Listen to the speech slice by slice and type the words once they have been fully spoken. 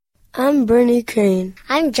I'm Bernie Crane.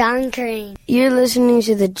 I'm John Crane. You're listening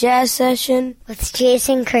to the Jazz Session with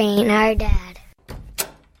Jason Crane, our dad.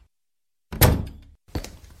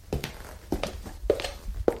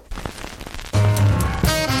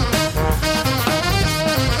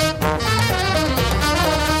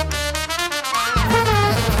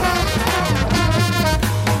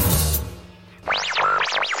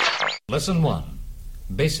 Lesson 1.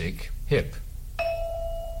 Basic Hip.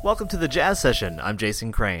 Welcome to the Jazz Session. I'm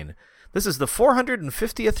Jason Crane. This is the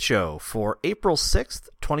 450th show for April 6th,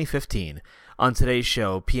 2015. On today's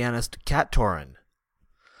show, pianist Kat Toren.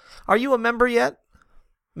 Are you a member yet?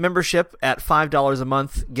 Membership at $5 a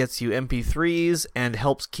month gets you MP3s and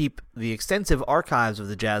helps keep the extensive archives of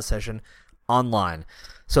the Jazz Session online.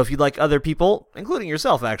 So if you'd like other people, including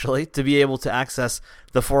yourself actually, to be able to access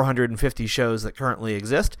the 450 shows that currently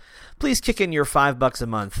exist, please kick in your $5 a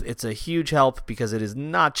month. It's a huge help because it is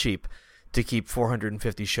not cheap to keep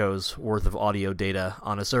 450 shows worth of audio data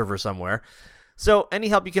on a server somewhere. So any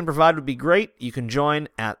help you can provide would be great. You can join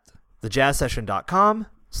at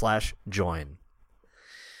thejazzsession.com/join.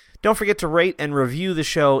 Don't forget to rate and review the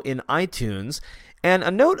show in iTunes. And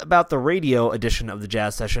a note about the radio edition of the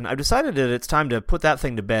Jazz Session. I've decided that it's time to put that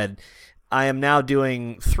thing to bed. I am now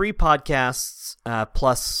doing 3 podcasts,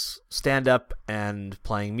 plus stand-up and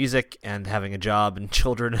playing music and having a job and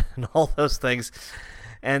children and all those things.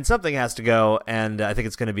 And something has to go, and I think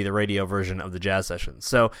it's going to be the radio version of the Jazz Session.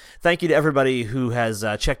 So thank you to everybody who has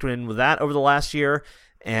checked in with that over the last year,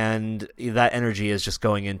 and that energy is just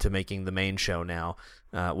going into making the main show now,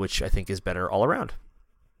 which I think is better all around.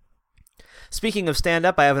 Speaking of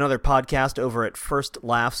stand-up, I have another podcast over at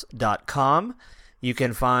firstlaughs.com. You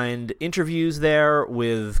can find interviews there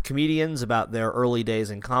with comedians about their early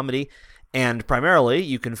days in comedy, and primarily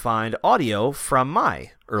you can find audio from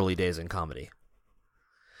my early days in comedy.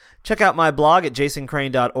 Check out my blog at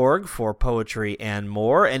jasoncrane.org for poetry and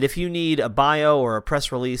more, and if you need a bio or a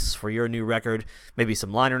press release for your new record, maybe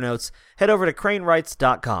some liner notes, head over to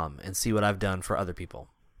cranewrites.com and see what I've done for other people.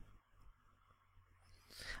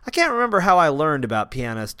 I can't remember how I learned about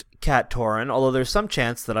pianist Kat Toren, although there's some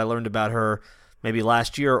chance that I learned about her maybe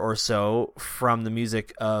last year or so from the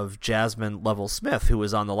music of Jasmine Lovell Smith, who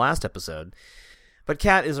was on the last episode. But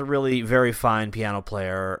Kat is a really very fine piano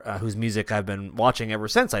player whose music I've been watching ever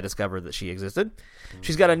since I discovered that she existed.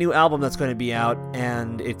 She's got a new album that's going to be out,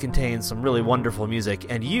 and it contains some really wonderful music,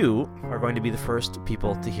 and you are going to be the first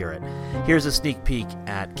people to hear it. Here's a sneak peek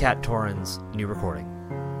at Kat Toren's new recording.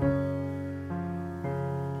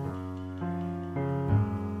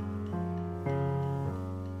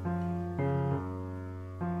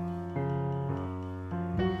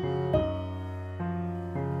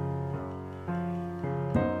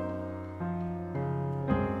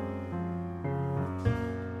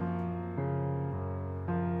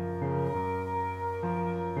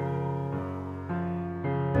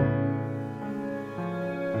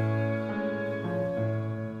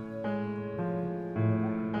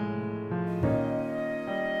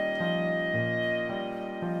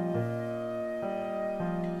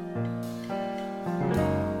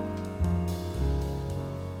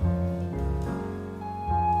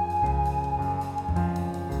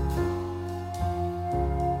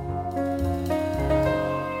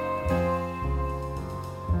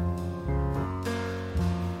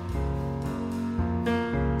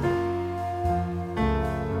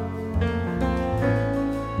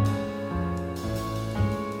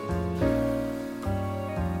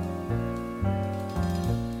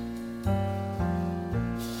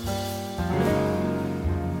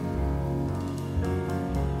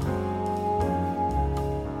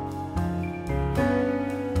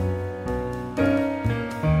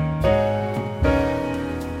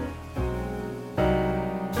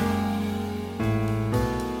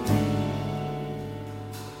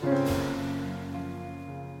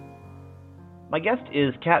 My guest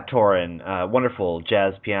is Kat Toren, a wonderful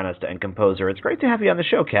jazz pianist and composer. It's great to have you on the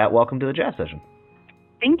show, Kat. Welcome to the Jazz Session.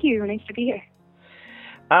 Thank you. Nice to be here.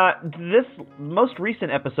 This most recent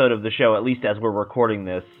episode of the show, at least as we're recording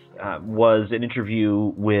this, was an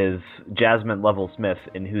interview with Jasmine Lovell Smith,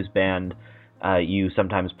 in whose band you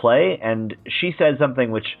sometimes play. And she said something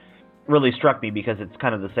which really struck me because it's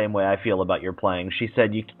kind of the same way I feel about your playing. She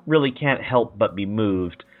said you really can't help but be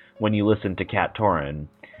moved when you listen to Kat Toren.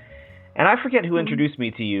 And I forget who introduced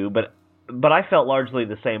me to you, but I felt largely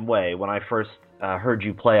the same way when I first heard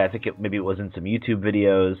you play. I think maybe it was in some YouTube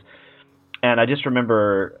videos, and I just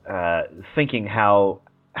remember thinking how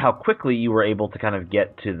quickly you were able to kind of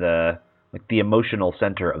get to the emotional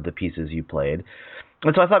center of the pieces you played.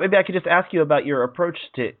 And so I thought maybe I could just ask you about your approach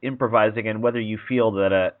to improvising and whether you feel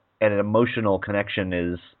that an emotional connection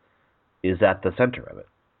is is at the center of it?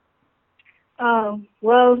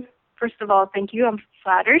 Well, first of all, thank you. I'm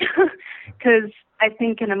flattered because I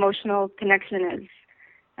think an emotional connection is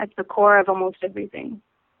at the core of almost everything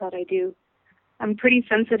that I do. I'm a pretty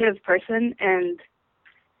sensitive person, and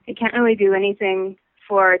I can't really do anything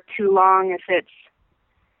for too long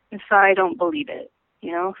if I don't believe it,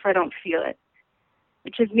 if I don't feel it,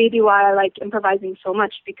 which is maybe why I like improvising so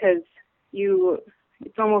much, because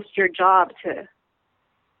it's almost your job to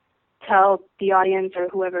tell the audience or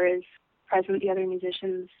whoever is present, the other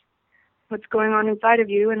musicians, what's going on inside of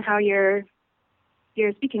you and how you're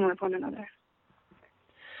speaking with one another.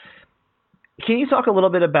 Can you talk a little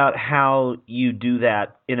bit about how you do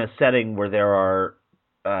that in a setting where there are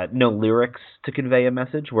no lyrics to convey a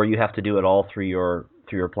message, where you have to do it all through your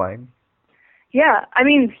playing? Yeah,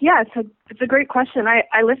 it's a great question.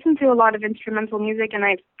 I listen to a lot of instrumental music, and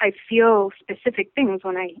I feel specific things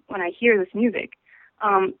when I hear this music.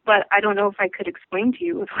 But I don't know if I could explain to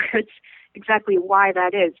you with words exactly why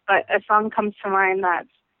that is. But a song comes to mind that's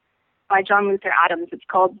by John Luther Adams. It's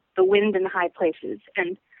called "The Wind in High Places,"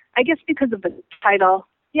 and I guess because of the title,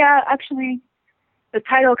 the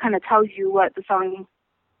title kind of tells you what the song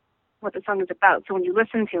is about. So when you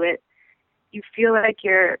listen to it, you feel like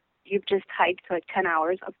you've just hiked like 10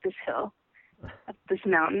 hours up this hill, up this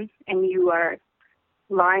mountain, and you are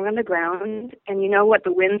lying on the ground, and you know what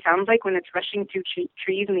the wind sounds like when it's rushing through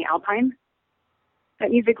trees in the alpine?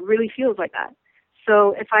 That music really feels like that.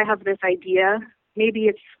 So if I have this idea, maybe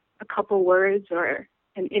it's a couple words or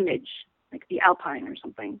an image, like the alpine or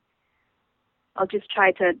something, I'll just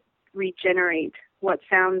try to regenerate what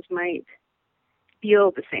sounds might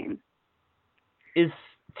feel the same. Is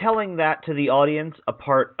telling that to the audience a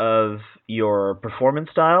part of your performance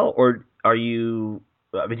style, or do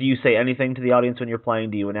you say anything to the audience when you're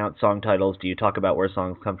playing? Do you announce song titles? Do you talk about where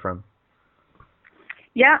songs come from?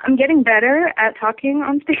 Yeah, I'm getting better at talking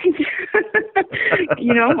on stage.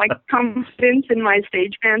 My confidence in my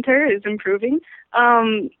stage banter is improving.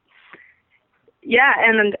 And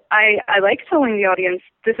I like telling the audience,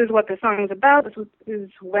 this is what the song is about, this is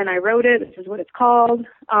when I wrote it, this is what it's called.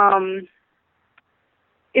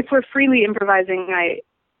 If we're freely improvising, I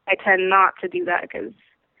tend not to do that, because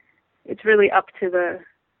it's really up to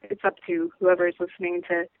whoever is listening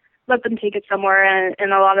to let them take it somewhere,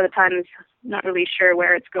 and a lot of the times not really sure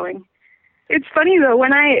where it's going. It's funny though,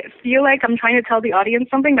 when I feel like I'm trying to tell the audience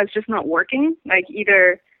something that's just not working, like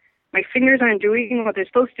either my fingers aren't doing what they're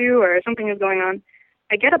supposed to or something is going on,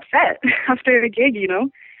 I get upset after the gig,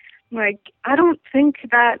 Like, I don't think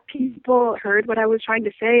that people heard what I was trying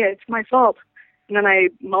to say, it's my fault. And then I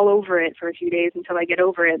mull over it for a few days until I get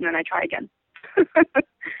over it, and then I try again.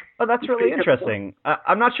 Oh, that's really interesting.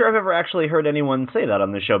 I'm not sure I've ever actually heard anyone say that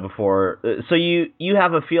on the show before. So you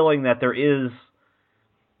have a feeling that there is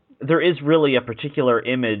really a particular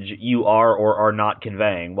image you are or are not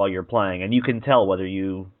conveying while you're playing, and you can tell whether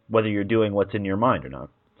you're doing what's in your mind or not.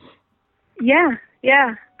 Yeah.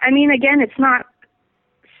 I mean, again, it's not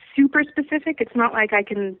super specific. It's not like I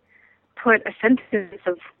can put a sentence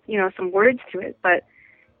of, some words to it, but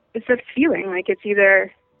it's a feeling. Like it's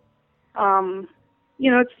either,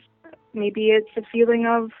 it's a feeling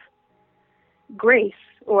of grace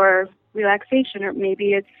or relaxation, or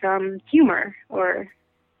maybe it's humor, or,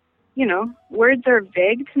 words are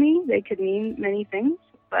vague to me. They could mean many things,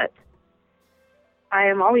 but I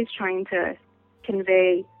am always trying to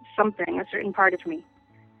convey something, a certain part of me.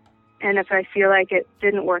 And if I feel like it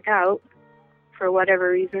didn't work out for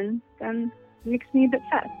whatever reason, then it makes me a bit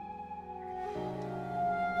sad.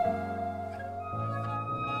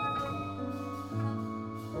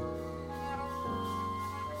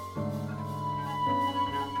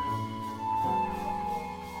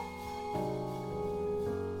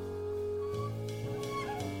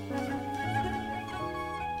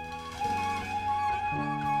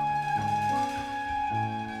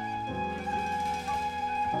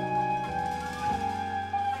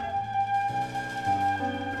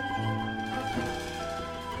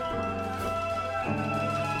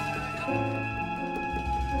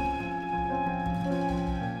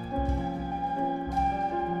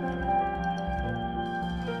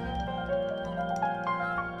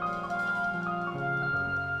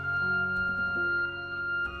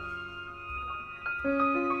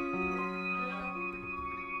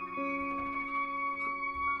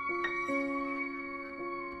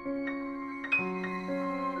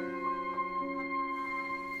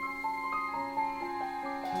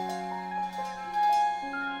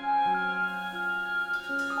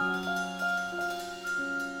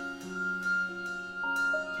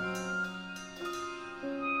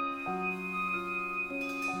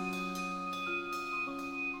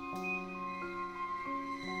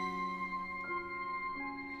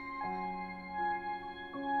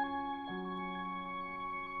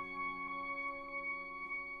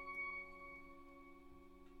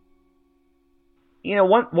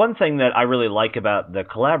 one thing that I really like about the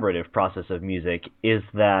collaborative process of music is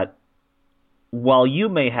that while you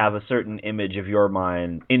may have a certain image of your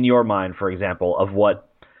mind, for example, of what,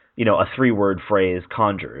 a three-word phrase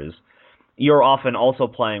conjures, you're often also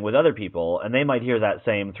playing with other people, and they might hear that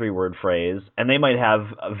same three-word phrase, and they might have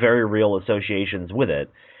very real associations with it,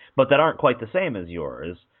 but that aren't quite the same as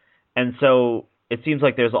yours. And so it seems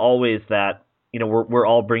like there's always that, we're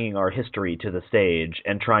all bringing our history to the stage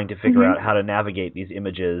and trying to figure out how to navigate these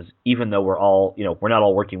images, even though we're all, we're not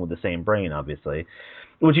all working with the same brain, obviously.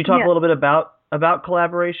 Would you talk a little bit about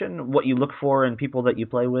collaboration, what you look for in people that you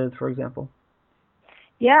play with, for example?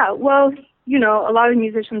 Yeah, well, a lot of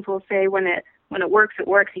musicians will say when it works, it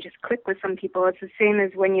works. You just click with some people. It's the same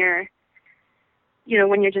as when you're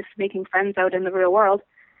just making friends out in the real world.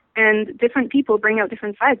 And different people bring out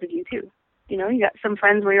different sides of you, too. You got some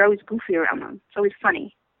friends where you're always goofy around them. It's always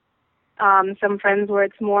funny. Some friends where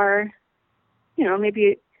it's more, maybe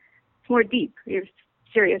it's more deep. You're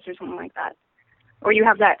serious or something like that. Or you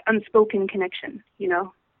have that unspoken connection,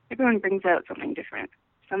 Everyone brings out something different.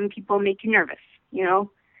 Some people make you nervous, and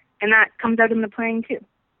that comes out in the playing, too.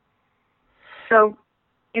 So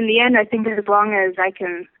in the end, I think as long as I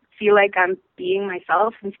can feel like I'm being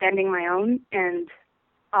myself and standing my own, and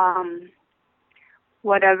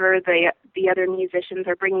whatever the other musicians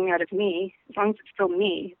are bringing out of me, as long as it's still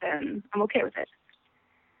me, then I'm okay with it.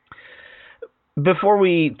 Before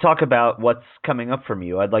we talk about what's coming up from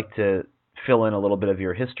you, I'd like to fill in a little bit of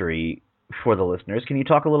your history for the listeners. Can you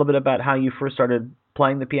talk a little bit about how you first started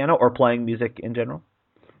playing the piano or playing music in general?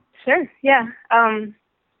 Sure, yeah.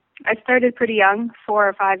 I started pretty young, 4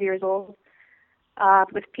 or 5 years old,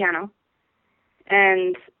 with piano.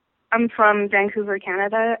 And I'm from Vancouver,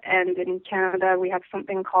 Canada, and in Canada we have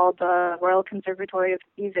something called the Royal Conservatory of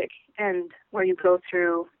Music, and where you go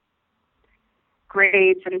through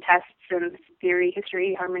grades and tests and theory,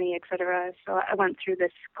 history, harmony, etc. So I went through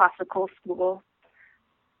this classical school.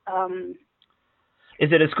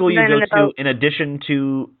 Is it a school you go to in addition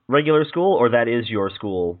to regular school, or that is your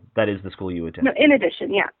school? That is the school you attend? No, in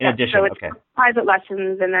addition, yeah. In addition, so it's okay. Private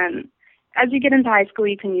lessons, and then as you get into high school,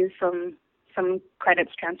 you can use some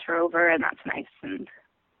credits transfer over, and that's nice, and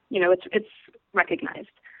it's recognized.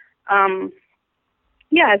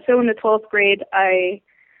 So in the 12th grade, I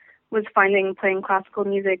was finding playing classical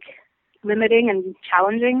music limiting and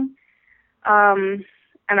challenging, and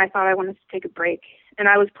I thought I wanted to take a break. And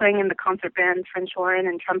I was playing in the concert band, French horn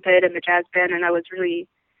and trumpet, and the jazz band, and I was really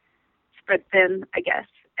spread thin, I guess.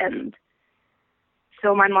 And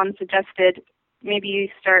so my mom suggested maybe you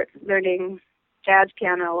start learning jazz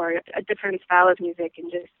piano or a different style of music,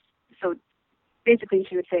 and so basically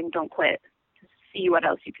she was saying don't quit, just see what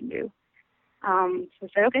else you can do. So I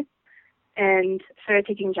said okay, and started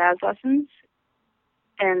taking jazz lessons,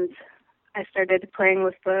 and I started playing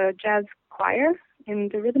with the jazz choir in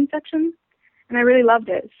the rhythm section, and I really loved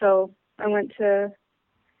it. So I went to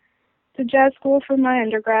jazz school for my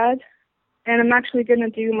undergrad, and I'm actually going to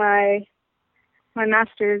do my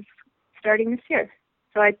master's starting this year.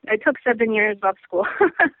 So I took 7 years off school.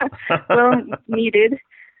 Well needed,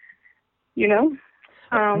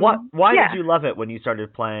 Why did you love it when you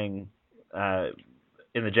started playing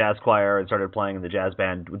in the jazz choir and started playing in the jazz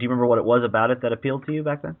band? Do you remember what it was about it that appealed to you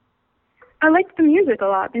back then? I liked the music a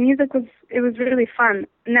lot. The music was really fun.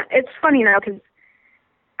 Now, it's funny now because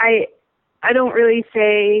I don't really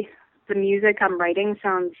say the music I'm writing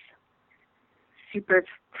sounds super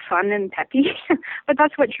fun and peppy, but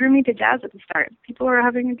that's what drew me to jazz at the start. People were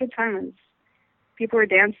having a good time. People were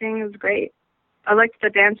dancing. It was great. I liked the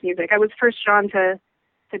dance music. I was first drawn to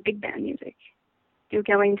big band music. Duke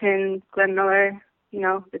Ellington, Glenn Miller,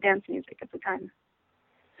 the dance music at the time.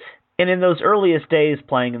 And in those earliest days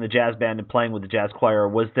playing in the jazz band and playing with the jazz choir,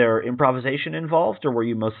 was there improvisation involved, or were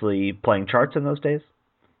you mostly playing charts in those days?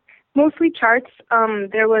 Mostly charts.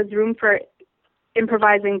 There was room for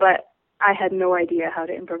improvising, but I had no idea how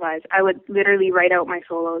to improvise. I would literally write out my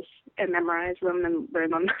solos and memorize them and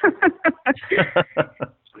learn them.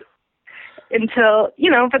 Until,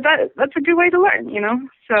 but that's a good way to learn,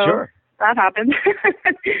 So sure. That happened.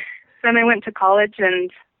 Then I went to college,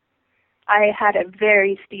 and I had a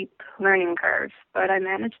very steep learning curve, but I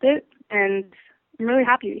managed it, and I'm really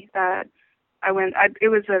happy that I went. It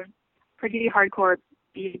was a pretty hardcore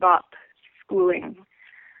bebop schooling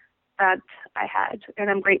that I had, and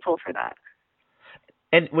I'm grateful for that.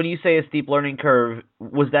 And when you say a steep learning curve,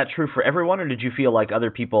 was that true for everyone, or did you feel like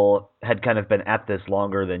other people had kind of been at this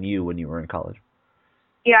longer than you when you were in college?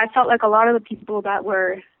 Yeah, I felt like a lot of the people that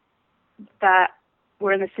were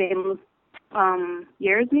in the same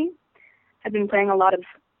year as me had been playing a lot of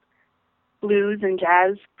blues and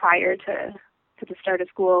jazz prior to to the start of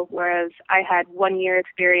school, whereas I had 1 year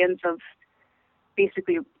experience of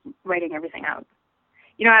basically writing everything out.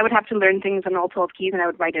 I would have to learn things on all 12 keys, and I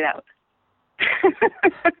would write it out.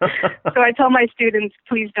 So I tell my students,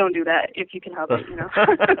 please don't do that if you can help it,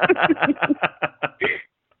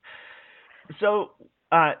 So,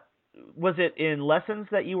 was it in lessons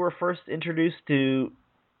that you were first introduced to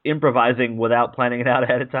improvising without planning it out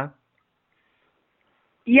ahead of time?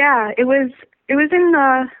 Yeah, it was in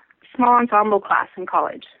a small ensemble class in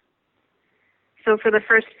college. So for the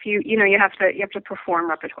first few, you have to perform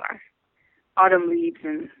repertoire, Autumn Leaves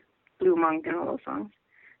and Blue Monk and all those songs.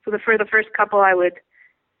 So for the first couple, I would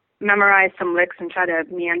memorize some licks and try to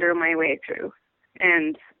meander my way through.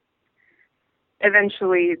 And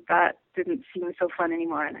eventually that didn't seem so fun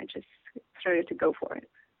anymore, and I just started to go for it.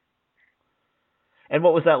 And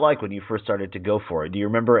what was that like when you first started to go for it? Do you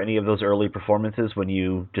remember any of those early performances when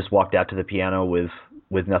you just walked out to the piano with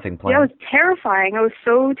nothing planned? Yeah, it was terrifying. I was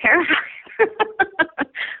so terrified.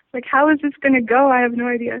 Like, how is this going to go? I have no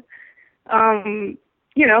idea. And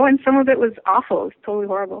some of it was awful. It was totally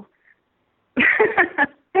horrible.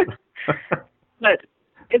 But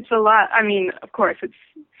it's a lot. I mean, of course, it's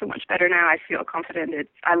so much better now. I feel confident.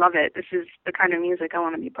 I love it. This is the kind of music I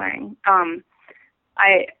want to be playing.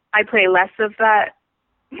 I play less of that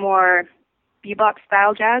more bebop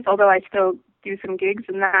style jazz, although I still do some gigs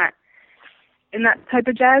in that type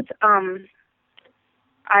of jazz.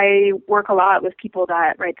 I work a lot with people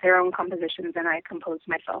that write their own compositions, and I compose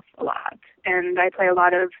myself a lot. And I play a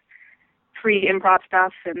lot of free improv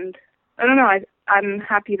stuff, and I don't know, I'm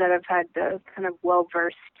happy that I've had the kind of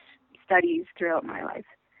well-versed studies throughout my life.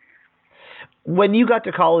 When you got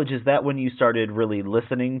to college, is that when you started really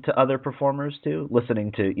listening to other performers too?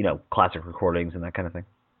 Listening to, classic recordings and that kind of thing?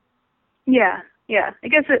 Yeah. I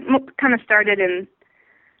guess it kind of started in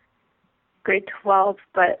grade 12,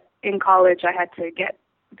 but in college I had to get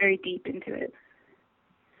very deep into it.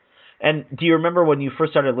 And do you remember when you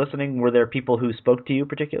first started listening, were there people who spoke to you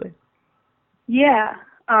particularly? Yeah.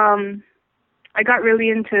 I got really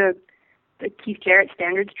into the Keith Jarrett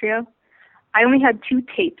Standards Trio. I only had 2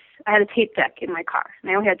 tapes. I had a tape deck in my car,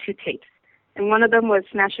 and I only had 2 tapes. And one of them was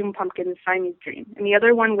Smashing Pumpkins' Siamese Dream, and the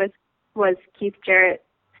other one was Keith Jarrett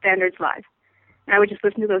Standards Live. And I would just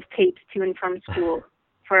listen to those tapes to and from school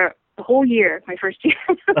for the whole year, my first year.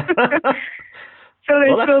 So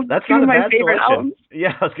they're still that's 2 of my favorite albums.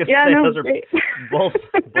 Yeah, I was going to say, those are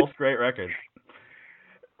both great records.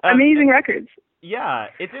 Amazing records. Yeah,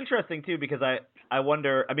 it's interesting, too, because I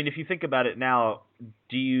wonder, I mean, if you think about it now,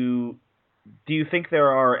 do you think there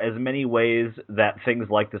are as many ways that things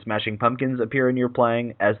like the Smashing Pumpkins appear in your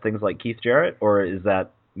playing as things like Keith Jarrett, or is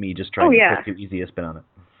that me just trying to put too easy a spin on it?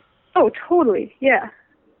 Oh, totally, yeah.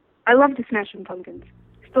 I love the Smashing Pumpkins.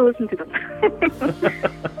 Still listen to them.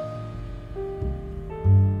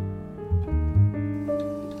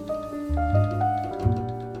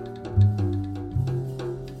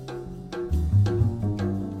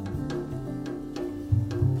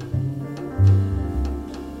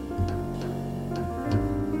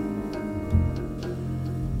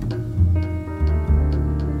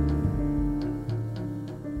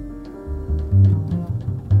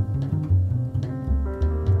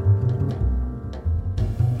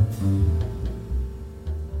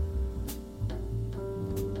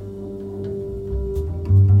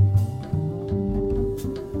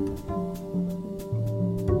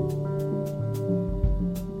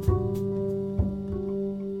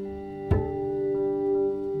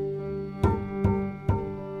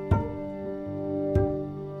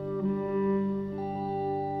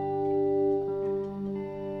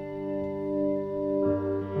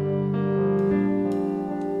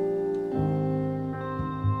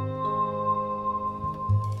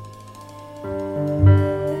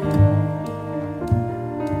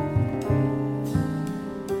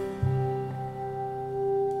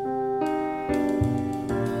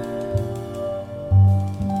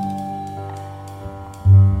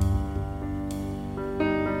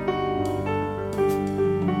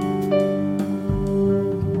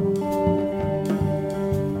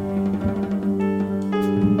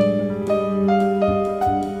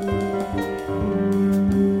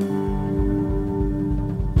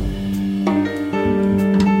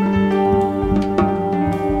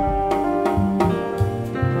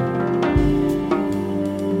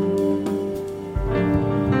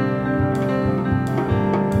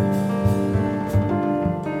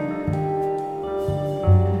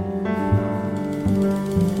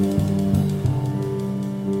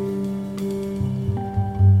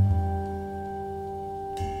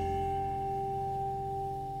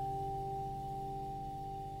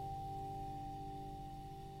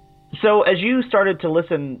 So as you started to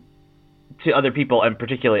listen to other people, and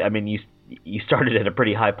particularly, I mean, you started at a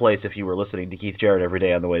pretty high place if you were listening to Keith Jarrett every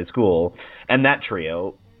day on the way to school, and that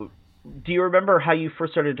trio. Do you remember how you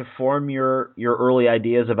first started to form your early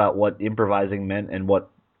ideas about what improvising meant and what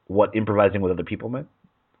improvising with other people meant?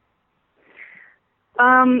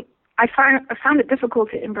 I found it difficult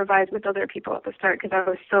to improvise with other people at the start because I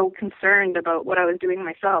was so concerned about what I was doing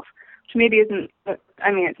myself, which maybe isn't,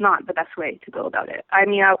 I mean, it's not the best way to go about it. I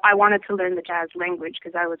mean, I wanted to learn the jazz language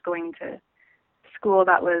because I was going to school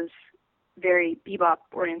that was very bebop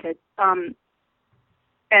oriented.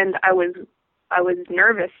 And I was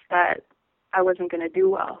nervous that I wasn't going to do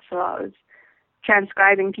well. So I was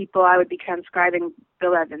transcribing people. I would be transcribing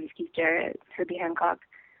Bill Evans, Keith Jarrett, Herbie Hancock.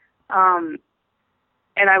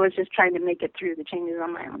 And I was just trying to make it through the changes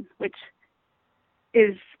on my own, which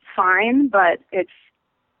is fine, but it's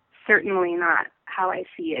certainly not how I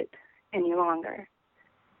see it any longer.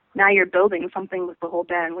 Now you're building something with the whole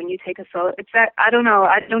band. When you take a solo, it's that, I don't know,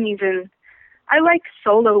 I like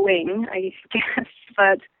soloing, I guess,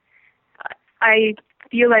 but I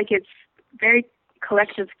feel like it's a very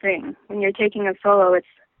collective thing. When you're taking a solo, it's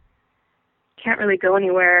can't really go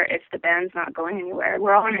anywhere if the band's not going anywhere.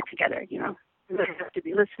 We're all in it together, you know. We really have to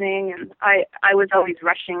be listening, and I was always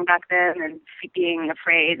rushing back then and being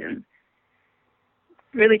afraid and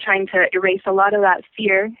really trying to erase a lot of that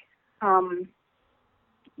fear. And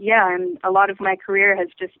a lot of my career has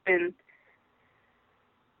just been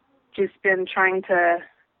trying to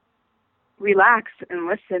relax and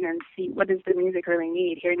listen and see what does the music really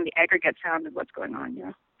need, hearing the aggregate sound of what's going on, you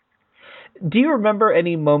know. Do you remember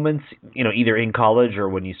any moments, you know, either in college or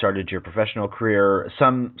when you started your professional career,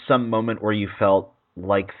 some moment where you felt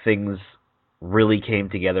like things really came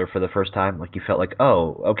together for the first time? Like you felt like,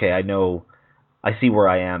 oh, okay, I see where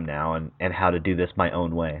I am now and how to do this my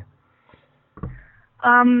own way.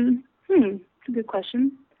 It's a good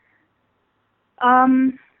question.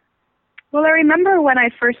 Well, I remember when I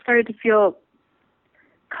first started to feel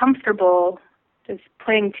comfortable just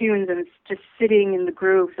playing tunes and just sitting in the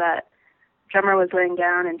groove that drummer was laying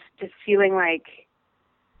down and just feeling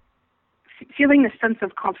the sense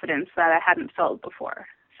of confidence that I hadn't felt before.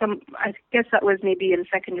 I guess that was maybe in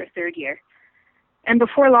second or third year. And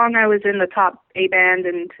before long, I was in the top A band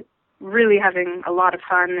and really having a lot of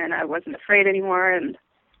fun, and I wasn't afraid anymore, and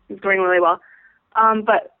it was going really well.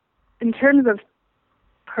 But in terms of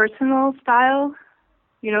personal style,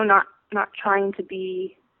 you know, not trying to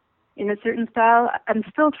be in a certain style, I'm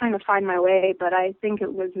still trying to find my way, but I think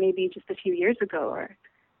it was maybe just a few years ago or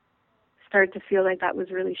started to feel like that was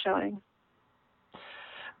really showing.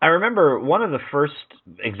 I remember one of the first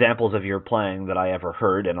examples of your playing that I ever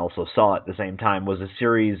heard and also saw at the same time was a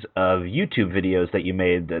series of YouTube videos that you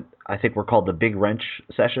made that I think were called the Big Wrench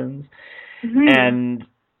Sessions. Mm-hmm. And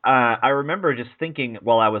I remember just thinking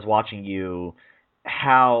while I was watching you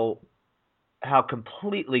how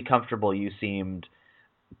completely comfortable you seemed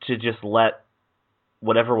to just let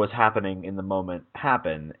whatever was happening in the moment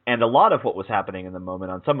happen. And a lot of what was happening in the moment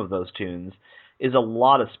on some of those tunes is a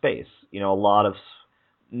lot of space, you know, a lot of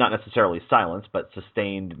not necessarily silence, but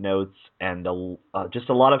sustained notes and just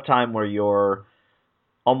a lot of time where you're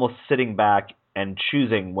almost sitting back and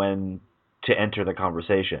choosing when to enter the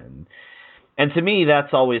conversation. And to me,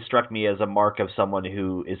 that's always struck me as a mark of someone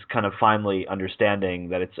who is kind of finally understanding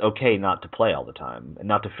that it's okay not to play all the time and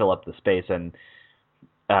not to fill up the space. And,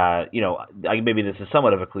 you know, maybe this is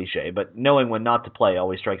somewhat of a cliche, but knowing when not to play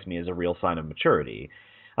always strikes me as a real sign of maturity.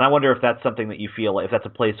 And I wonder if that's something that you feel, if that's a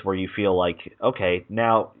place where you feel like, okay,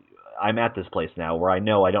 now I'm at this place now where I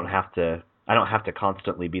know I don't have to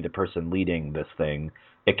constantly be the person leading this thing.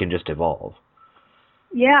 It can just evolve.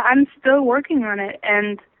 Yeah, I'm still working on it,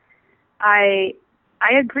 and I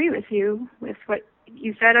agree with you with what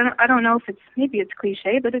you said. I don't know if maybe it's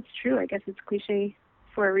cliche, but it's true. I guess it's cliche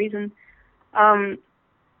for a reason.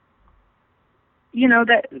 You know,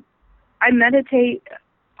 that I meditate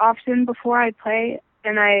often before I play,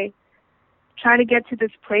 and I try to get to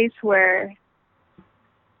this place where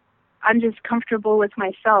I'm just comfortable with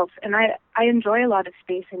myself. And I enjoy a lot of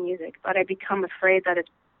space in music, but I become afraid that it's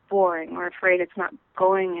boring or afraid it's not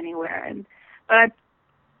going anywhere. But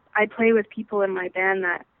I play with people in my band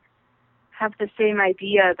that have the same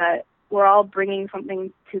idea, that we're all bringing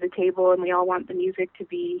something to the table and we all want the music to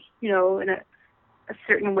be, you know, in a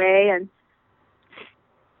certain way. And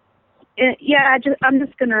I'm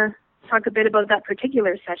just going to talk a bit about that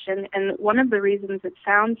particular session. And one of the reasons it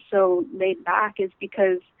sounds so laid back is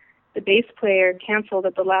because the bass player canceled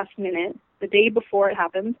at the last minute, the day before it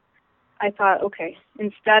happened. I thought, okay,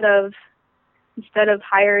 instead of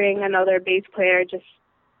hiring another bass player just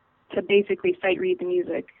to basically sight read the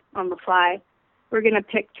music, on the fly. We're going to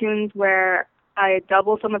pick tunes where I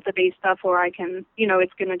double some of the bass stuff, or I can,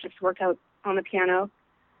 it's going to just work out on the piano.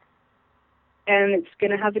 And it's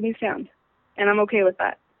going to have a new sound. And I'm okay with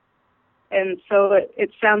that. And so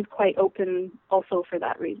it sounds quite open also for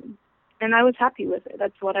that reason. And I was happy with it.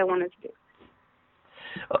 That's what I wanted to do.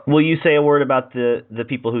 Will you say a word about the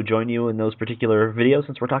people who join you in those particular videos,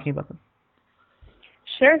 since we're talking about them?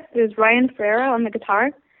 Sure. There's Ryan Ferreira on the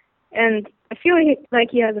guitar. And I feel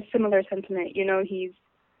like he has a similar sentiment.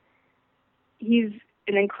 He's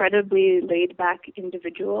an incredibly laid-back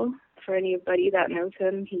individual. For anybody that knows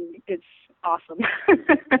him, it's awesome.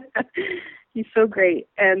 He's so great.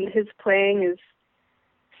 And his playing is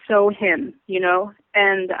so him,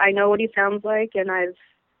 And I know what he sounds like, and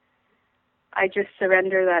I just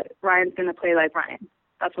surrender that Ryan's going to play like Ryan.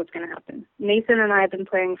 That's what's going to happen. Nathan and I have been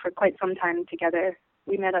playing for quite some time together.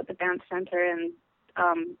 We met at the dance center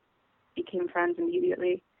and became friends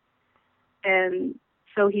immediately. And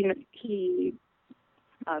so he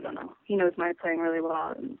I don't know, he knows my playing really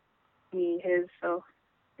well and me his. So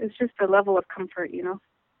it's just a level of comfort,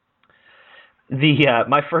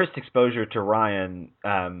 My first exposure to Ryan,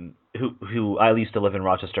 who I used to live in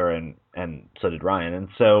Rochester, and so did Ryan, and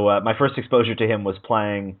so my first exposure to him was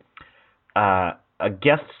playing a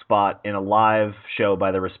guest spot in a live show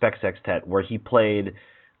by the Respect Sextet, where he played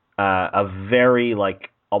a very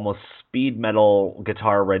almost speed metal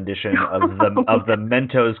guitar rendition of the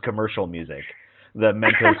Mentos commercial music, the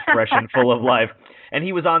Mentos Fresh and Full of Life. And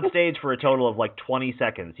he was on stage for a total of 20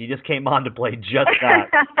 seconds. He just came on to play just that.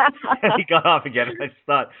 And he got off again. And I just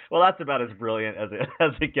thought, well, that's about as brilliant as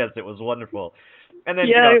it gets. It was wonderful. And then,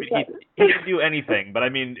 he didn't do anything. But, I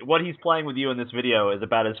mean, what he's playing with you in this video is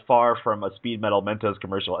about as far from a speed metal Mentos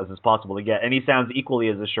commercial as is possible to get. And he sounds equally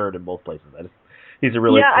as assured in both places. He's a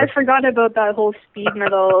really... Yeah, I forgot about that whole speed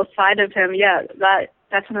metal side of him. Yeah, that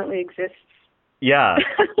definitely exists. Yeah,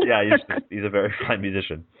 he's a very fine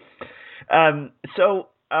musician. So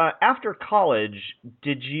after college,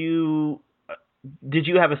 did you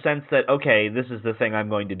have a sense that, okay, this is the thing I'm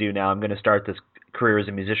going to do now, I'm going to start this career as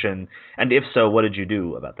a musician? And if so, what did you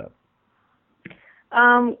do about that?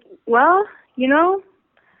 Well,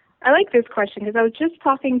 I like this question because I was just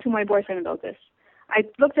talking to my boyfriend about this. I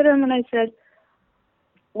looked at him and I said,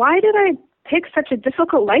 why did I pick such a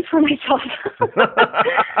difficult life for myself?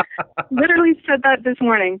 Literally said that this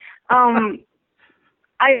morning.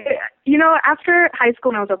 After high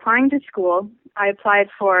school, when I was applying to school, I applied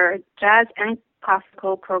for jazz and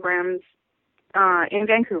classical programs in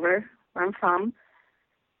Vancouver, where I'm from.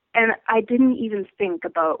 And I didn't even think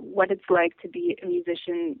about what it's like to be a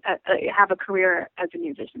musician, have a career as a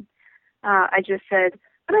musician. I just said,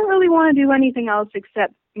 I don't really want to do anything else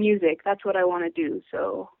except music. That's what I want to do,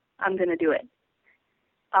 so I'm going to do it.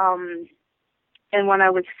 And when I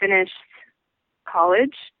was finished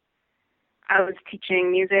college, I was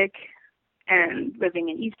teaching music and living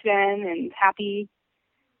in East Van and happy.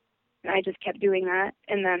 And I just kept doing that.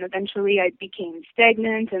 And then eventually I became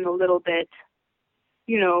stagnant and a little bit,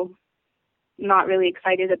 not really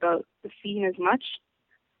excited about the scene as much.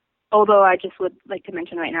 Although I just would like to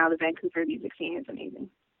mention right now the Vancouver music scene is amazing.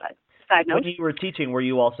 But side note. When you were teaching, were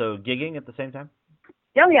you also gigging at the same time?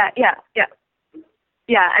 Oh, yeah.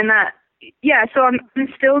 Yeah, and that, so I'm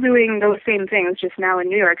still doing those same things, just now in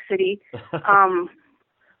New York City,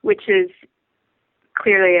 which is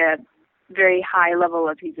clearly a very high level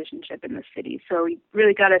of musicianship in the city. So you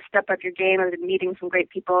really got to step up your game. I've been meeting some great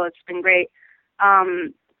people. It's been great.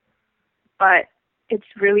 But it's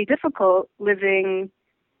really difficult living,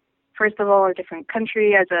 first of all, in a different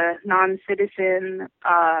country as a non-citizen,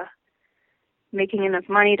 making enough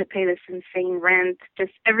money to pay this insane rent,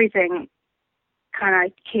 just everything kind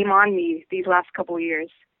of came on me these last couple of years.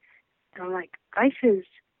 And I'm like, life is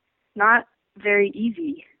not very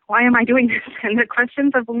easy. Why am I doing this? And the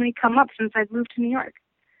questions have only come up since I've moved to New York.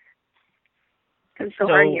 Because it's so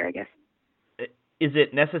hard here, I guess. Is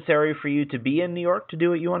it necessary for you to be in New York to do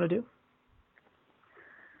what you want to do?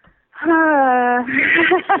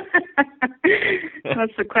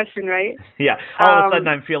 That's the question, right? Yeah. All of a sudden,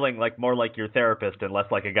 I'm feeling more like your therapist and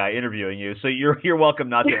less like a guy interviewing you. So you're welcome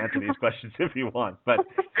not to answer these questions if you want. But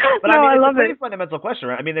no, I love it's a pretty fundamental question,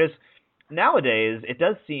 right? I mean, nowadays it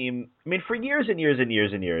does seem. I mean, for years and years and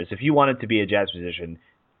years and years, if you wanted to be a jazz musician,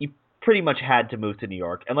 you pretty much had to move to New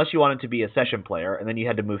York, unless you wanted to be a session player, and then you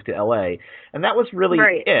had to move to LA, and that was really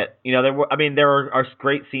it. There are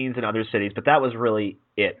great scenes in other cities, but that was really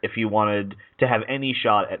it if you wanted to have any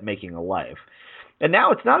shot at making a life. And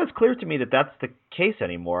now it's not as clear to me that that's the case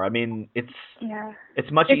anymore. I mean,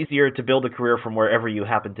 it's much easier to build a career from wherever you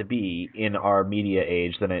happen to be in our media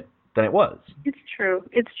age than it than it was. It's true.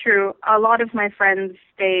 It's true. A lot of my friends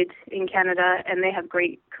stayed in Canada, and they have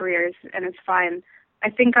great careers, and it's fine. I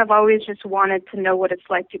think I've always just wanted to know what it's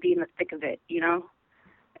like to be in the thick of it, you know?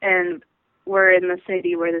 And we're in the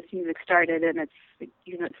city where this music started, and it's,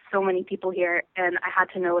 you know, so many people here, and I had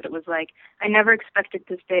to know what it was like. I never expected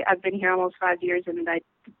to stay. I've been here almost 5 years, and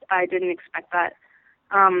I didn't expect that.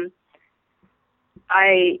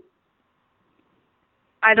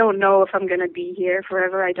 I don't know if I'm going to be here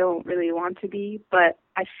forever. I don't really want to be, but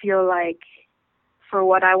I feel like for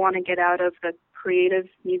what I want to get out of the creative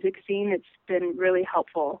music scene, it's been really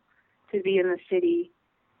helpful to be in the city,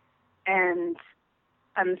 and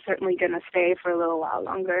I'm certainly going to stay for a little while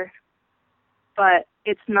longer. But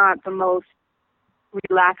it's not the most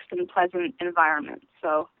relaxed and pleasant environment,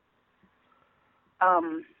 so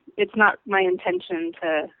it's not my intention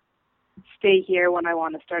to stay here when I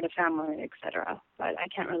want to start a family, etc. But I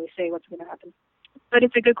can't really say what's going to happen. But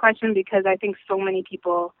it's a good question because I think so many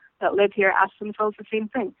people that live here ask themselves the same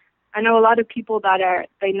thing. I know a lot of people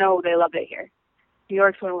they know they love it here. New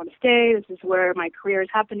York's where I want to stay. This is where my career is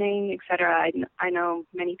happening, etc. I know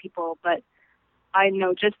many people, but I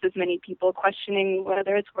know just as many people questioning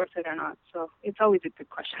whether it's worth it or not. So it's always a good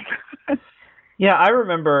question. Yeah, I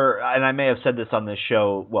remember, and I may have said this on this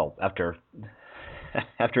show, well, after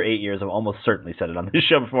 8 years, I've almost certainly said it on this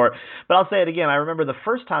show before, but I'll say it again. I remember the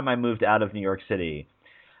first time I moved out of New York City,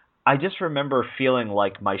 I just remember feeling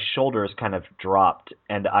like my shoulders kind of dropped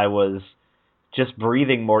and I was just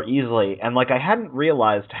breathing more easily. And like I hadn't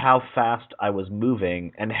realized how fast I was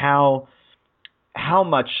moving and how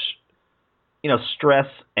much, stress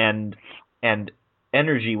and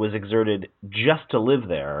energy was exerted just to live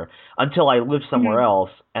there until I lived somewhere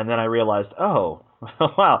else. And then I realized, oh,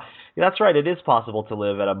 wow, that's right. It is possible to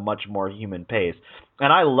live at a much more human pace.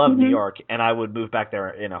 And I love New York, and I would move back there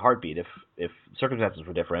in a heartbeat if circumstances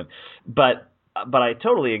were different. But I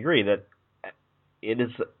totally agree that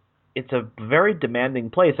it's a very demanding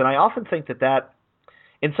place. And I often think that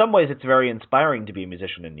in some ways it's very inspiring to be a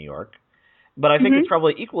musician in New York. But I think it's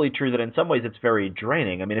probably equally true that in some ways it's very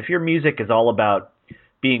draining. I mean, if your music is all about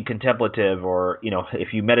being contemplative or, if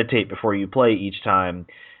you meditate before you play each time,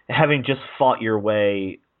 having just fought your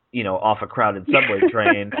way, off a crowded subway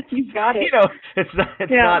train. You got it. It's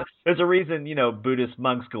not, there's a reason, Buddhist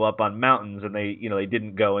monks go up on mountains and they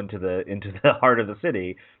didn't go into the heart of the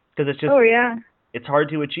city because it's just, it's hard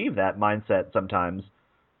to achieve that mindset sometimes.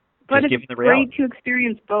 But it's great to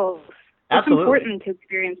experience both. Absolutely. It's important to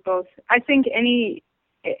experience both. I think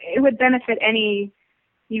it would benefit any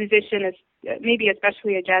musician, maybe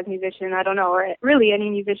especially a jazz musician, I don't know, or really any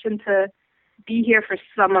musician to be here for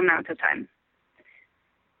some amount of time.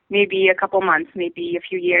 Maybe a couple months, maybe a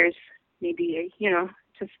few years, maybe,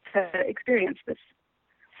 just to experience this.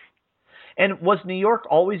 And was New York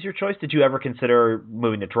always your choice? Did you ever consider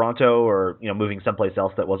moving to Toronto or, moving someplace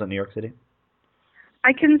else that wasn't New York City?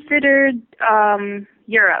 I considered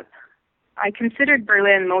Europe. I considered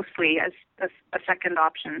Berlin mostly as a second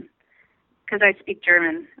option because I speak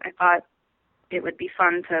German. I thought it would be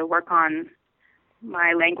fun to work on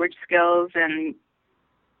my language skills and,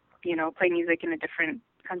 play music in a different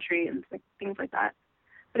country and things like that.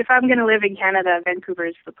 But if I'm going to live in Canada, Vancouver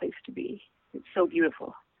is the place to be. It's so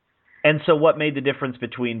beautiful. And so what made the difference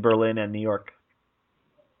between Berlin and New York?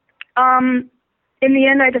 In the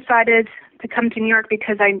end, I decided to come to New York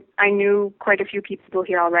because I knew quite a few people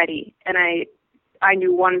here already, and I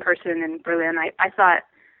knew one person in Berlin. I thought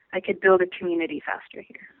I could build a community faster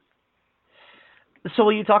here. So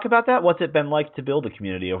will you talk about that? What's it been like to build a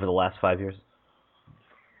community over the last 5 years?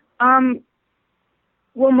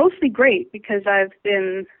 Well, mostly great because I've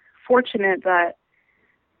been fortunate that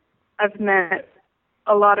I've met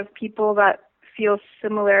a lot of people that feel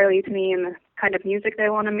similarly to me in the kind of music they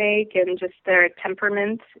want to make, and just their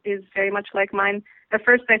temperament is very much like mine. At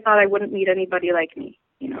first I thought I wouldn't meet anybody like me.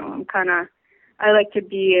 I like to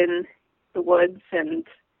be in the woods and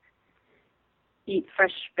eat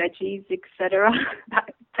fresh veggies, etc.,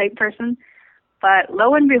 that type person. But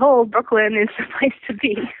lo and behold, Brooklyn is the place to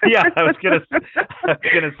be. Yeah, I was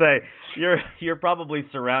gonna say you're probably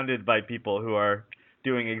surrounded by people who are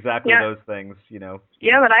doing exactly those things,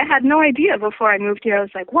 Yeah, but I had no idea before I moved here. I was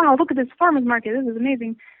like, wow, look at this farmer's market. This is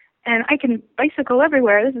amazing. And I can bicycle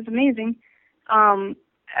everywhere. This is amazing. That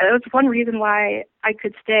was one reason why I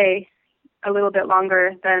could stay a little bit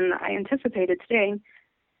longer than I anticipated staying.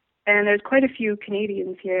 And there's quite a few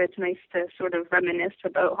Canadians here. It's nice to sort of reminisce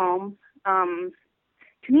about home.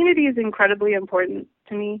 Community is incredibly important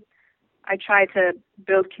to me. I try to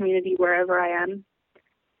build community wherever I am.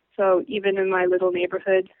 So even in my little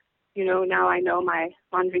neighborhood, now I know my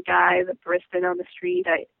laundry guy, the barista down the street.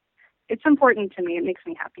 it's important to me. It makes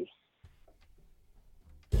me happy.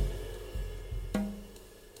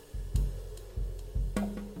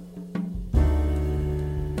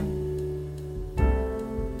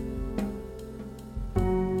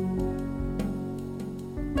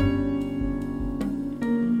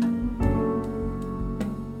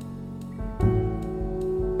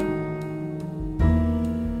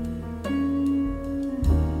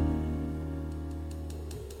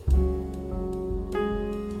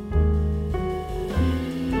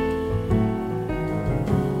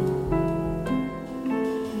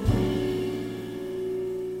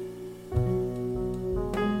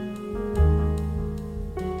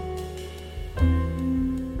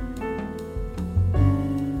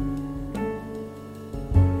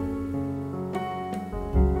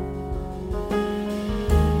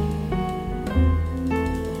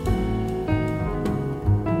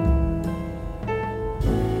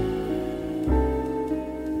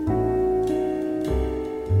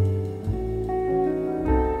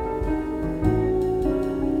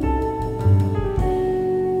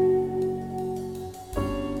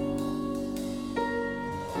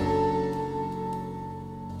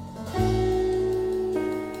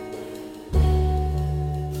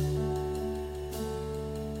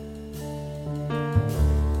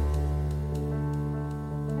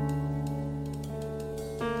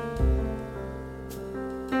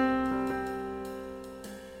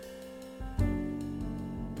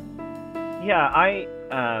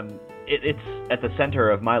 Yeah, it's at the center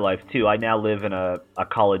of my life too. I now live in a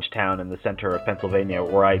college town in the center of Pennsylvania,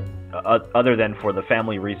 where I, other than for the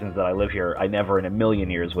family reasons that I live here, I never in a million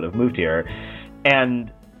years would have moved here.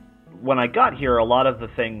 And when I got here, a lot of the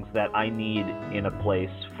things that I need in a place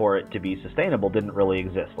for it to be sustainable didn't really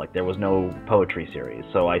exist. Like, there was no poetry series,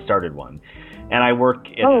 so I started one. And I work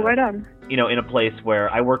in right on. You know, in a place where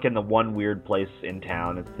I work in the one weird place in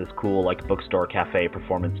town. It's this cool, like, bookstore, cafe,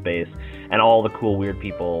 performance space, and all the cool, weird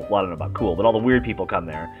people, well, I don't know about cool, but all the weird people come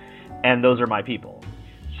there, and those are my people.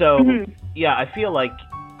 So, yeah, I feel like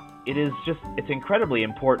it's incredibly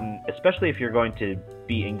important, especially if you're going to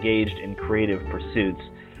be engaged in creative pursuits,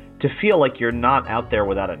 to feel like you're not out there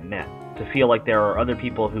without a net, to feel like there are other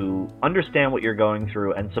people who understand what you're going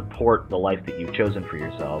through and support the life that you've chosen for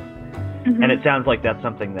yourself. And it sounds like that's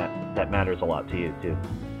something that matters a lot to you, too.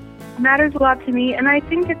 Matters a lot to me, and I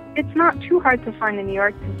think it's not too hard to find in New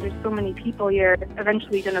York, because there's so many people. You're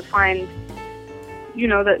eventually going to find, you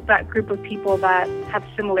know, that group of people that have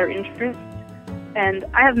similar interests. And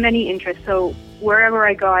I have many interests, so wherever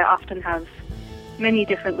I go, I often have many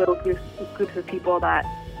different little groups of people that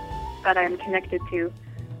I'm connected to.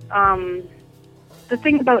 The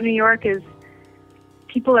thing about New York is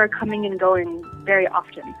people are coming and going very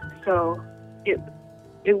often, so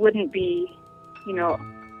it wouldn't be, you know,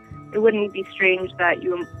 it wouldn't be strange that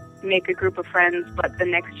you make a group of friends, but the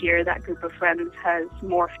next year that group of friends has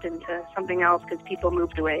morphed into something else because people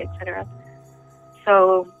moved away, etc.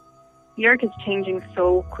 So New York is changing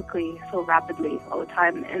so quickly, so rapidly all the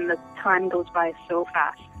time, and the time goes by so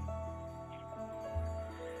fast.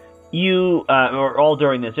 You, or all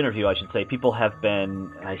during this interview, I should say, people have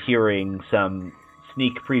been hearing some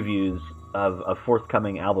sneak previews of a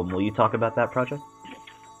forthcoming album. Will you talk about that project?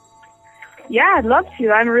 Yeah, I'd love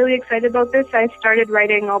to. I'm really excited about this. I started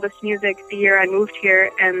writing all this music the year I moved here,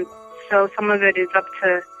 and so some of it is up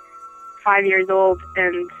to 5 years old,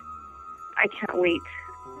 and I can't wait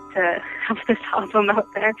to have this album out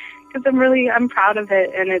there, because I'm proud of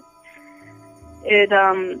it, and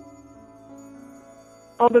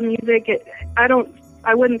all the music,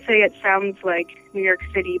 I wouldn't say it sounds like New York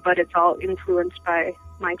City, but it's all influenced by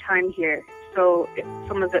my time here. So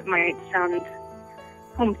some of it might sound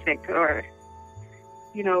homesick or,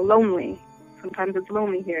 you know, lonely. Sometimes it's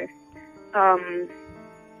lonely here.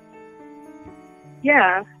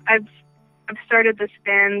 Yeah, I've started this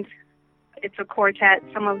band. It's a quartet.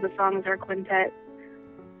 Some of the songs are quintet.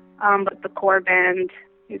 But the core band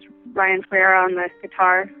is Ryan Ferreira on the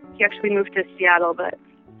guitar. He actually moved to Seattle, but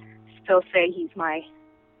still say he's my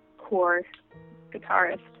core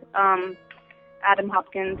guitarist. Adam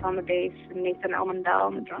Hopkins on the bass and Nathan Elmondale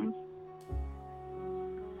on the drums.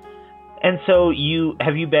 And so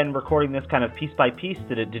have you been recording this kind of piece by piece?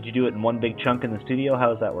 Did you do it in one big chunk in the studio? How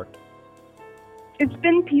does that work? It's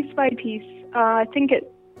been piece by piece. I think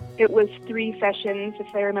it was 3 sessions, if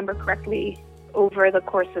I remember correctly, over the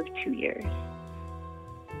course of 2 years.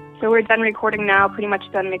 So we're done recording now, pretty much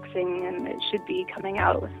done mixing, and it should be coming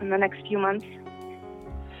out within the next few months.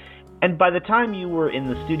 And by the time you were in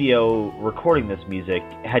the studio recording this music,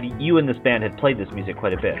 you and this band had played this music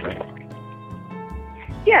quite a bit, right?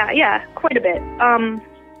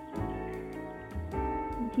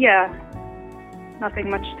 Yeah, nothing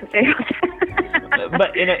much to say about that.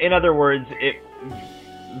 But in other words,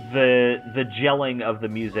 the gelling of the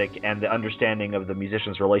music and the understanding of the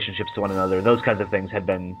musicians' relationships to one another, those kinds of things had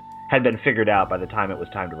been figured out by the time it was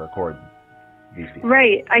time to record these pieces.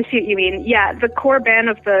 Right, I see what you mean. Yeah, the core band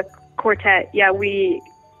of the quartet, yeah, we'd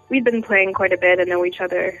been playing quite a bit and know each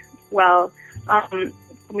other well.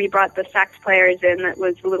 We brought the sax players in. That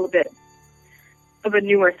was a little bit of a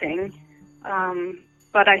newer thing,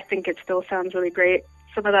 but I think it still sounds really great.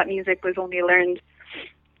 Some of that music was only learned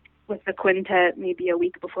with the quintet maybe a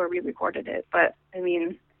week before we recorded it, but I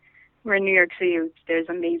mean, we're in New York City. There's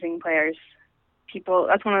amazing players. People,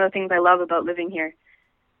 that's one of the things I love about living here.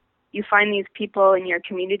 You find these people in your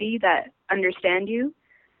community that understand you,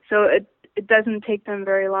 so it doesn't take them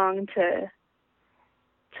very long to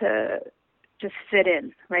just fit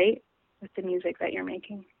in, right, with the music that you're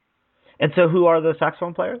making. And so who are the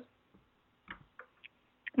saxophone players?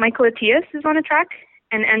 Michael Atias is on a track,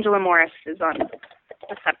 and Angela Morris is on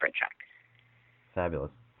a separate track.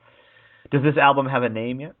 Fabulous. Does this album have a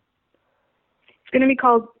name yet? It's going to be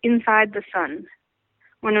called Inside the Sun.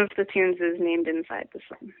 One of the tunes is named Inside the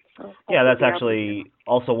Sun. So yeah, that's actually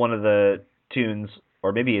also one of the tunes,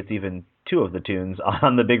 or maybe it's even two of the tunes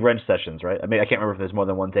on the Big Wrench sessions, right? I mean, I can't remember if there's more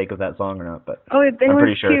than one take of that song or not, but I'm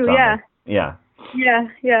pretty sure it's on there. Yeah.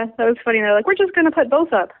 Yeah, that was funny. They're like, we're just going to put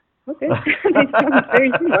both up. Okay. They sound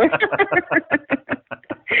very similar.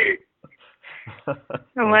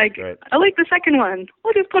 I'm like, great. I like the second one.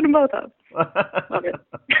 We'll just put them both up. Love it.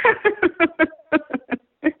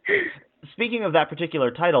 Speaking of that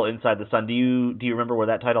particular title, Inside the Sun, do you remember where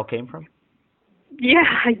that title came from? Yeah,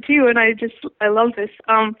 I do, and I love this.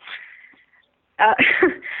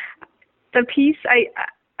 The piece,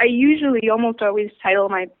 I usually almost always title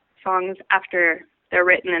my songs after they're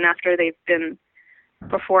written and after they've been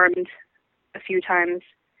performed a few times.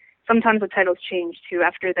 Sometimes the titles change too.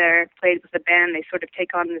 After they're played with the band, they sort of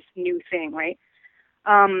take on this new thing, right?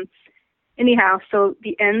 Anyhow, so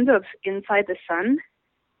the end of Inside the Sun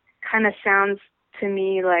kind of sounds to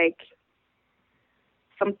me like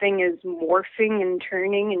something is morphing and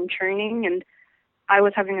turning and churning, and I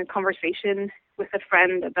was having a conversation with a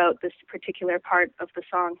friend about this particular part of the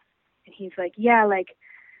song, and he's like, yeah, like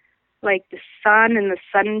the sun and the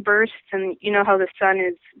sunbursts, and you know how the sun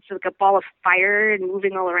is, it's like a ball of fire and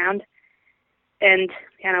moving all around, and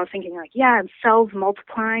I was thinking like, yeah, and cells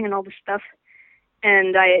multiplying and all this stuff,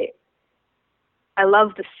 and I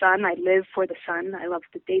love the sun. I live for the sun. I love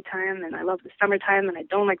the daytime, and I love the summertime, and I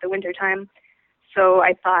don't like the wintertime. So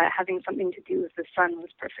I thought having something to do with the sun was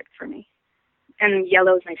perfect for me. And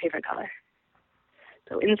yellow is my favorite color.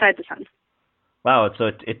 So Inside the Sun. Wow, so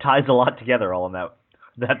it ties a lot together all in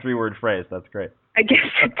that three-word phrase. That's great. I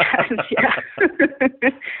guess it does, yeah.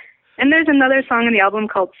 And there's another song in the album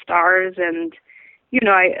called Stars, and,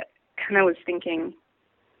 I kind of was thinking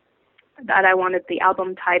that I wanted the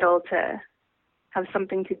album title to have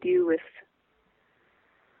something to do with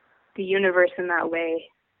the universe in that way,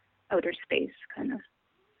 outer space, kind of.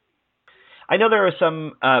 I know there are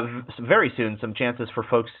some very soon some chances for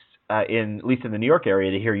folks at least in the New York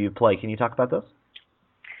area to hear you play. Can you talk about those?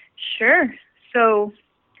 Sure. So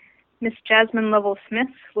Miss Jasmine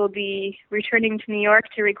Lovell-Smith will be returning to New York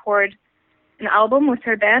to record an album with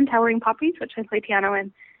her band, Towering Poppies, which I play piano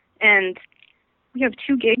in. And we have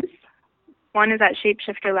 2 gigs. One is at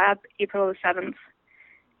Shapeshifter Lab, April the 7th.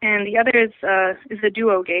 And the other is a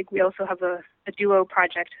duo gig. We also have a duo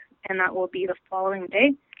project, and that will be the following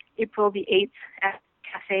day, April the 8th at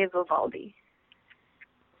Cafe Vivaldi.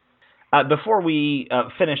 Before we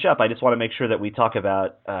finish up, I just want to make sure that we talk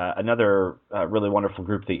about another really wonderful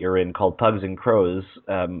group that you're in called Pugs and Crows.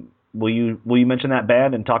 Will you mention that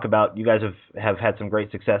band and talk about, you guys have had some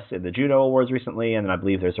great success in the Juno Awards recently, and I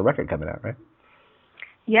believe there's a record coming out, right?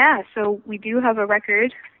 Yeah, so we do have a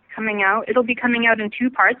record coming out. It'll be coming out in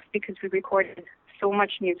 2 parts because we recorded so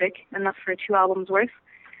much music, enough for 2 albums worth.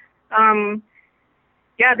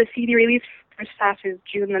 The CD release first half is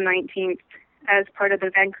June the 19th as part of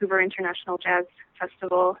the Vancouver International Jazz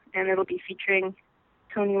Festival, and it'll be featuring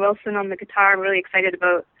Tony Wilson on the guitar. I'm really excited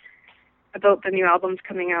about the new albums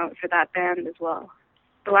coming out for that band as well.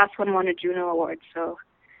 The last one won a Juno Award, so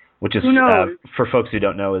which is, for folks who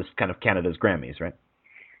don't know, is kind of Canada's Grammys, right?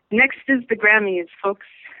 Next is the Grammys, folks.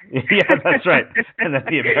 Yeah, that's right. And then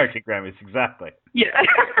the American Grammys, exactly. Yeah.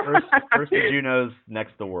 first the Junos,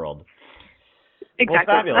 next the world.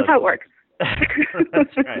 Exactly. Well, fabulous. That's how it works.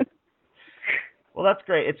 That's right. Well, that's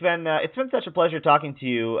great. It's been such a pleasure talking to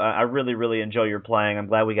you. I really, really enjoy your playing. I'm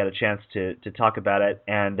glad we got a chance to talk about it,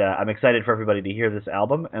 and I'm excited for everybody to hear this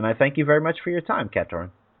album. And I thank you very much for your time, Kat Toren.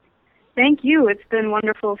 Thank you. It's been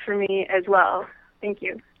wonderful for me as well. Thank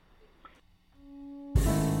you.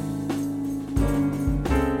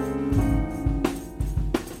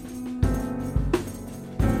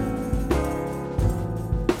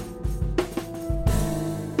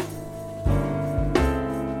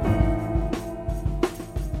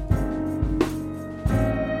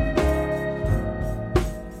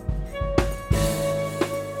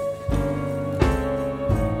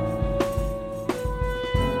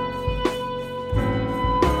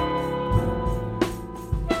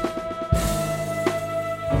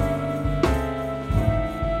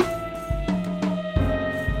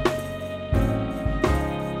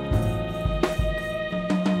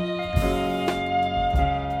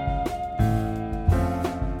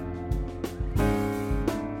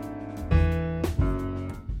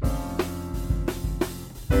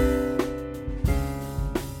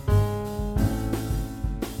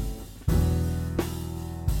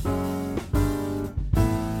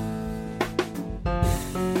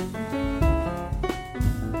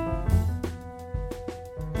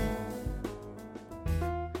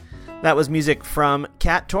 That was music from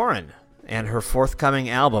Kat Toren and her forthcoming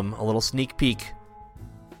album, a little sneak peek.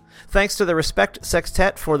 Thanks to the Respect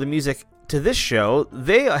Sextet for the music to this show.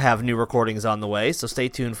 They have new recordings on the way, so stay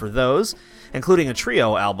tuned for those, including a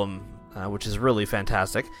trio album, which is really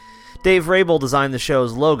fantastic. Dave Rabel designed the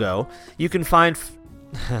show's logo. You can find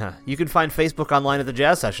Facebook online at the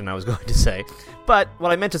Jazz Session, I was going to say. But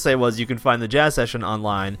what I meant to say was you can find the Jazz Session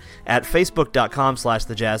online at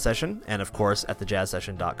facebook.com/thejazzsession, and of course at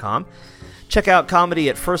thejazzsession.com. Check out comedy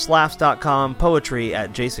at firstlaughs.com, poetry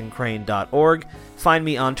at jasoncrane.org. Find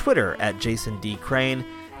me on Twitter at jasondcrane,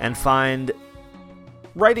 and find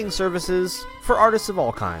writing services for artists of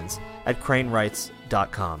all kinds at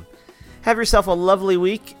cranewrites.com. Have yourself a lovely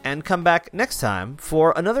week, and come back next time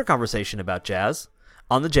for another conversation about jazz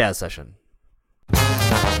on the Jazz Session.